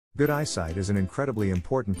Good eyesight is an incredibly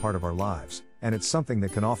important part of our lives, and it's something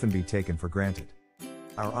that can often be taken for granted.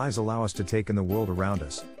 Our eyes allow us to take in the world around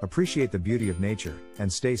us, appreciate the beauty of nature,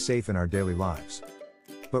 and stay safe in our daily lives.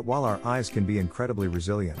 But while our eyes can be incredibly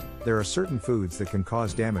resilient, there are certain foods that can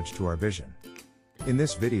cause damage to our vision. In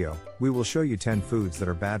this video, we will show you 10 foods that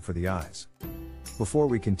are bad for the eyes. Before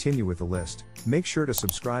we continue with the list, make sure to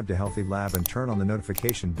subscribe to Healthy Lab and turn on the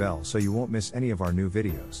notification bell so you won't miss any of our new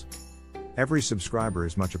videos. Every subscriber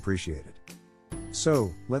is much appreciated.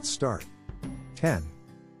 So, let's start. 10.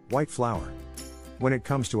 White flour. When it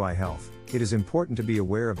comes to eye health, it is important to be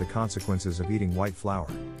aware of the consequences of eating white flour.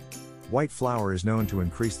 White flour is known to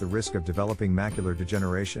increase the risk of developing macular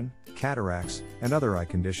degeneration, cataracts, and other eye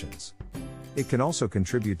conditions. It can also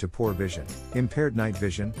contribute to poor vision, impaired night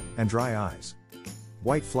vision, and dry eyes.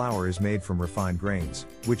 White flour is made from refined grains,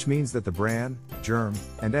 which means that the bran, germ,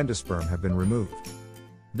 and endosperm have been removed.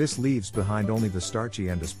 This leaves behind only the starchy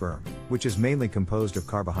endosperm, which is mainly composed of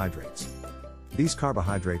carbohydrates. These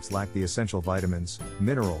carbohydrates lack the essential vitamins,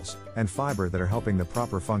 minerals, and fiber that are helping the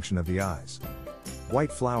proper function of the eyes.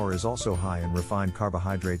 White flour is also high in refined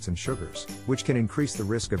carbohydrates and sugars, which can increase the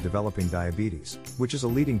risk of developing diabetes, which is a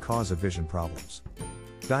leading cause of vision problems.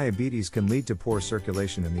 Diabetes can lead to poor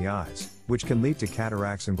circulation in the eyes, which can lead to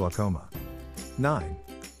cataracts and glaucoma. 9.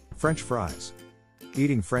 French fries.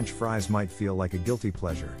 Eating French fries might feel like a guilty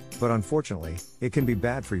pleasure, but unfortunately, it can be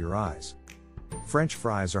bad for your eyes. French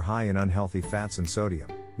fries are high in unhealthy fats and sodium,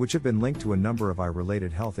 which have been linked to a number of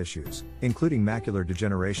eye-related health issues, including macular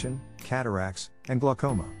degeneration, cataracts, and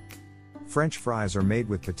glaucoma. French fries are made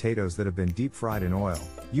with potatoes that have been deep-fried in oil,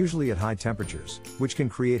 usually at high temperatures, which can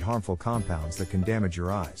create harmful compounds that can damage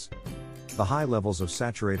your eyes. The high levels of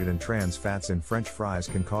saturated and trans fats in French fries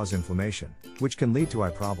can cause inflammation, which can lead to eye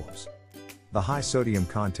problems. The high sodium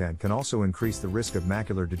content can also increase the risk of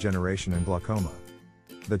macular degeneration and glaucoma.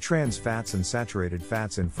 The trans fats and saturated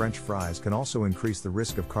fats in French fries can also increase the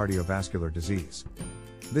risk of cardiovascular disease.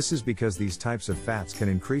 This is because these types of fats can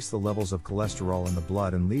increase the levels of cholesterol in the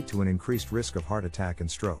blood and lead to an increased risk of heart attack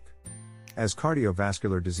and stroke. As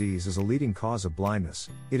cardiovascular disease is a leading cause of blindness,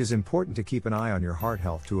 it is important to keep an eye on your heart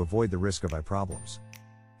health to avoid the risk of eye problems.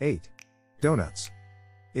 8. Donuts.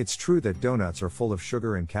 It's true that donuts are full of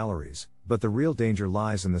sugar and calories, but the real danger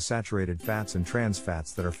lies in the saturated fats and trans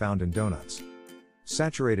fats that are found in donuts.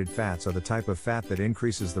 Saturated fats are the type of fat that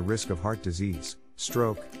increases the risk of heart disease,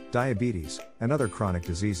 stroke, diabetes, and other chronic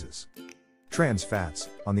diseases. Trans fats,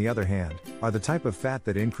 on the other hand, are the type of fat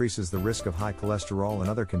that increases the risk of high cholesterol and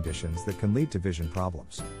other conditions that can lead to vision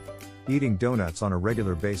problems. Eating donuts on a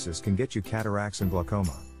regular basis can get you cataracts and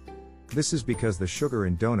glaucoma. This is because the sugar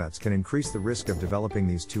in donuts can increase the risk of developing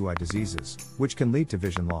these two eye diseases, which can lead to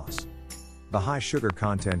vision loss. The high sugar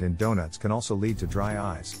content in donuts can also lead to dry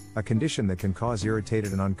eyes, a condition that can cause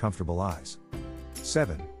irritated and uncomfortable eyes.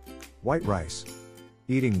 7. White rice.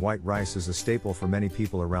 Eating white rice is a staple for many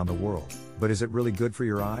people around the world, but is it really good for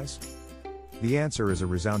your eyes? The answer is a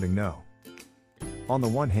resounding no. On the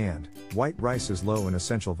one hand, white rice is low in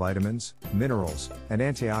essential vitamins, minerals, and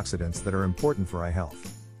antioxidants that are important for eye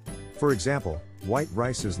health. For example, white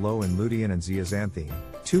rice is low in lutein and zeaxanthin,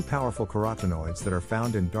 two powerful carotenoids that are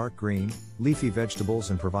found in dark green, leafy vegetables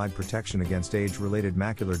and provide protection against age-related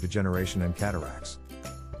macular degeneration and cataracts.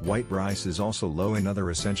 White rice is also low in other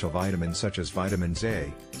essential vitamins such as vitamins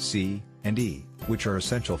A, C, and E, which are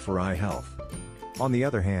essential for eye health. On the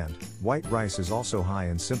other hand, white rice is also high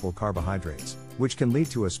in simple carbohydrates, which can lead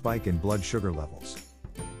to a spike in blood sugar levels.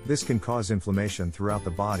 This can cause inflammation throughout the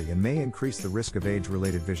body and may increase the risk of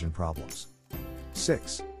age-related vision problems.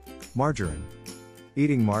 6. Margarine.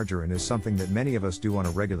 Eating margarine is something that many of us do on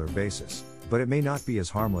a regular basis, but it may not be as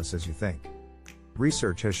harmless as you think.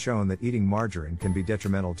 Research has shown that eating margarine can be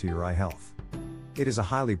detrimental to your eye health. It is a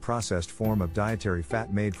highly processed form of dietary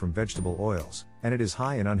fat made from vegetable oils, and it is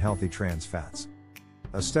high in unhealthy trans fats.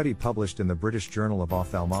 A study published in the British Journal of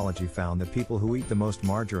Ophthalmology found that people who eat the most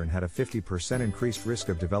margarine had a 50% increased risk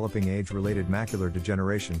of developing age-related macular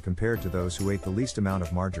degeneration compared to those who ate the least amount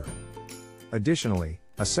of margarine. Additionally,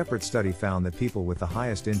 a separate study found that people with the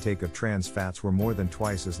highest intake of trans fats were more than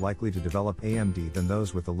twice as likely to develop AMD than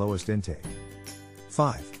those with the lowest intake.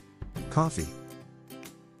 5. Coffee.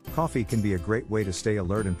 Coffee can be a great way to stay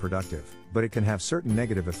alert and productive, but it can have certain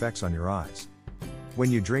negative effects on your eyes.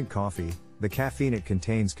 When you drink coffee, the caffeine it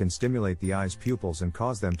contains can stimulate the eye's pupils and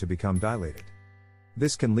cause them to become dilated.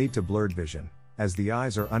 This can lead to blurred vision, as the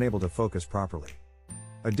eyes are unable to focus properly.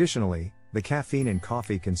 Additionally, the caffeine in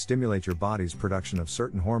coffee can stimulate your body's production of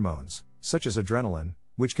certain hormones, such as adrenaline,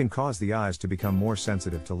 which can cause the eyes to become more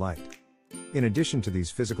sensitive to light. In addition to these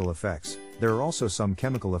physical effects, there are also some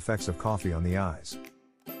chemical effects of coffee on the eyes.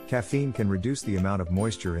 Caffeine can reduce the amount of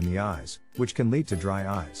moisture in the eyes, which can lead to dry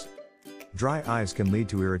eyes. Dry eyes can lead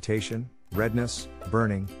to irritation, redness,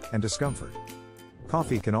 burning, and discomfort.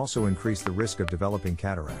 Coffee can also increase the risk of developing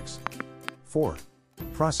cataracts. 4.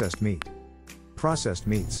 Processed meat. Processed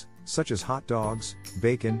meats, such as hot dogs,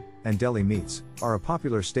 bacon, and deli meats, are a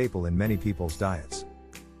popular staple in many people's diets.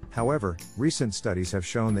 However, recent studies have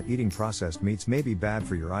shown that eating processed meats may be bad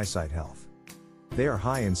for your eyesight health. They are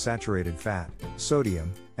high in saturated fat,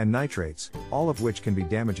 sodium, and nitrates, all of which can be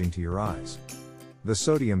damaging to your eyes. The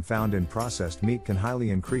sodium found in processed meat can highly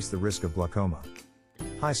increase the risk of glaucoma.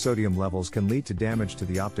 High sodium levels can lead to damage to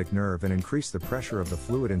the optic nerve and increase the pressure of the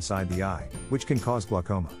fluid inside the eye, which can cause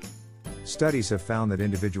glaucoma. Studies have found that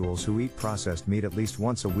individuals who eat processed meat at least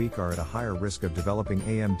once a week are at a higher risk of developing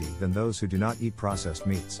AMD than those who do not eat processed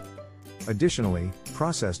meats. Additionally,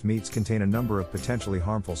 processed meats contain a number of potentially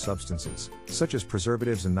harmful substances, such as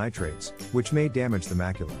preservatives and nitrates, which may damage the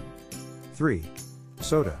macula. 3.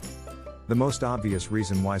 Soda. The most obvious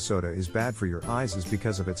reason why soda is bad for your eyes is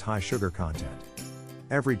because of its high sugar content.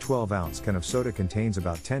 Every 12-ounce can of soda contains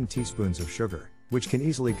about 10 teaspoons of sugar, which can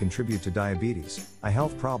easily contribute to diabetes, eye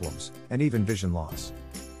health problems, and even vision loss.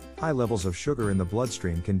 High levels of sugar in the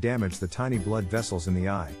bloodstream can damage the tiny blood vessels in the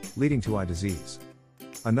eye, leading to eye disease.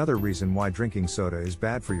 Another reason why drinking soda is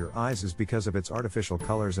bad for your eyes is because of its artificial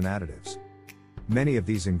colors and additives. Many of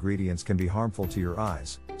these ingredients can be harmful to your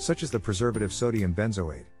eyes, such as the preservative sodium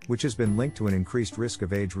benzoate, which has been linked to an increased risk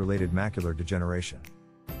of age-related macular degeneration.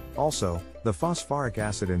 Also, the phosphoric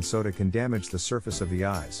acid in soda can damage the surface of the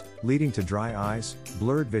eyes, leading to dry eyes,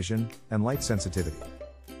 blurred vision, and light sensitivity.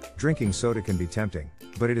 Drinking soda can be tempting,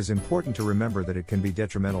 but it is important to remember that it can be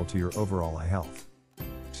detrimental to your overall eye health.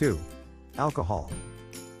 2. Alcohol.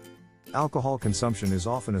 Alcohol consumption is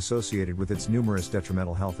often associated with its numerous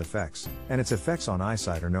detrimental health effects, and its effects on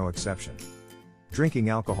eyesight are no exception. Drinking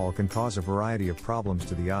alcohol can cause a variety of problems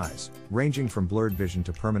to the eyes, ranging from blurred vision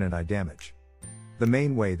to permanent eye damage. The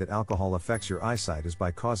main way that alcohol affects your eyesight is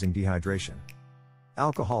by causing dehydration.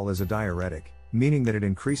 Alcohol is a diuretic, meaning that it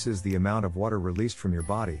increases the amount of water released from your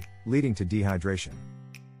body, leading to dehydration.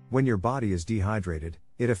 When your body is dehydrated,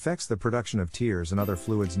 it affects the production of tears and other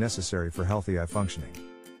fluids necessary for healthy eye functioning.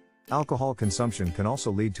 Alcohol consumption can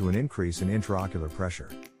also lead to an increase in intraocular pressure.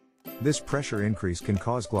 This pressure increase can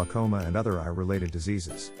cause glaucoma and other eye-related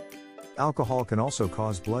diseases. Alcohol can also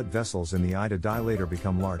cause blood vessels in the eye to dilate or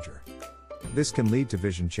become larger. This can lead to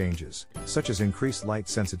vision changes, such as increased light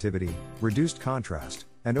sensitivity, reduced contrast,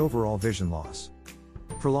 and overall vision loss.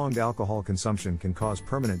 Prolonged alcohol consumption can cause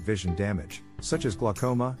permanent vision damage, such as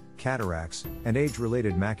glaucoma, cataracts, and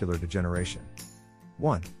age-related macular degeneration.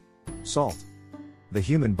 1. Salt. The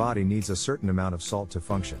human body needs a certain amount of salt to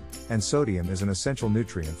function, and sodium is an essential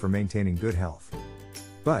nutrient for maintaining good health.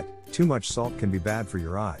 But, too much salt can be bad for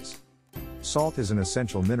your eyes. Salt is an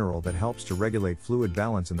essential mineral that helps to regulate fluid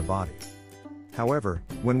balance in the body. However,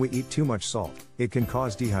 when we eat too much salt, it can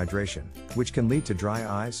cause dehydration, which can lead to dry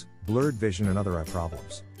eyes, blurred vision and other eye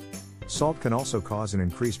problems. Salt can also cause an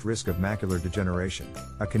increased risk of macular degeneration,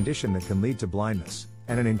 a condition that can lead to blindness,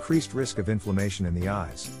 and an increased risk of inflammation in the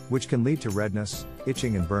eyes, which can lead to redness,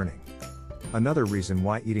 itching and burning. Another reason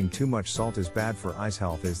why eating too much salt is bad for eyes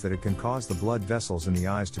health is that it can cause the blood vessels in the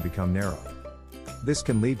eyes to become narrow. This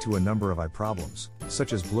can lead to a number of eye problems,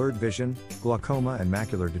 such as blurred vision, glaucoma and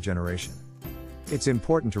macular degeneration. It's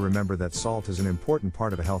important to remember that salt is an important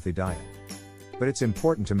part of a healthy diet. But it's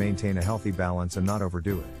important to maintain a healthy balance and not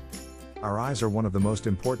overdo it. Our eyes are one of the most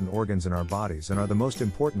important organs in our bodies and are the most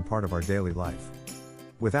important part of our daily life.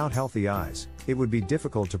 Without healthy eyes, it would be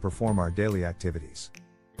difficult to perform our daily activities.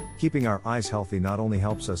 Keeping our eyes healthy not only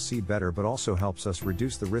helps us see better but also helps us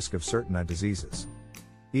reduce the risk of certain eye diseases.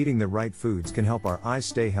 Eating the right foods can help our eyes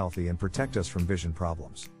stay healthy and protect us from vision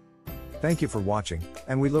problems. Thank you for watching,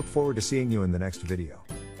 and we look forward to seeing you in the next video.